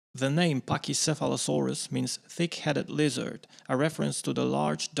The name Pachycephalosaurus means thick-headed lizard, a reference to the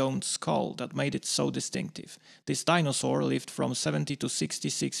large domed skull that made it so distinctive. This dinosaur lived from 70 to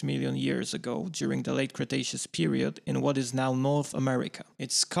 66 million years ago during the Late Cretaceous period in what is now North America.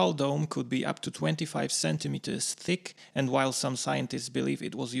 Its skull dome could be up to 25 centimeters thick, and while some scientists believe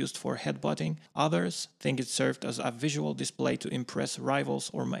it was used for headbutting, others think it served as a visual display to impress rivals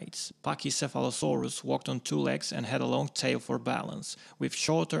or mates. Pachycephalosaurus walked on two legs and had a long tail for balance, with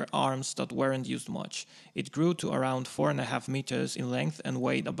shorter arms that weren't used much. It grew to around 4.5 meters in length and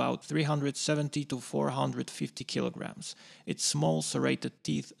weighed about 370 to 450 kilograms. Its small serrated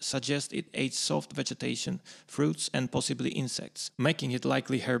teeth suggest it ate soft vegetation, fruits and possibly insects, making it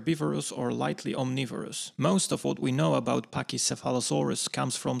likely herbivorous or lightly omnivorous. Most of what we know about Pachycephalosaurus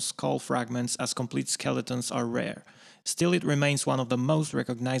comes from skull fragments, as complete skeletons are rare. Still, it remains one of the most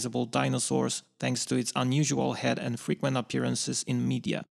recognizable dinosaurs thanks to its unusual head and frequent appearances in media.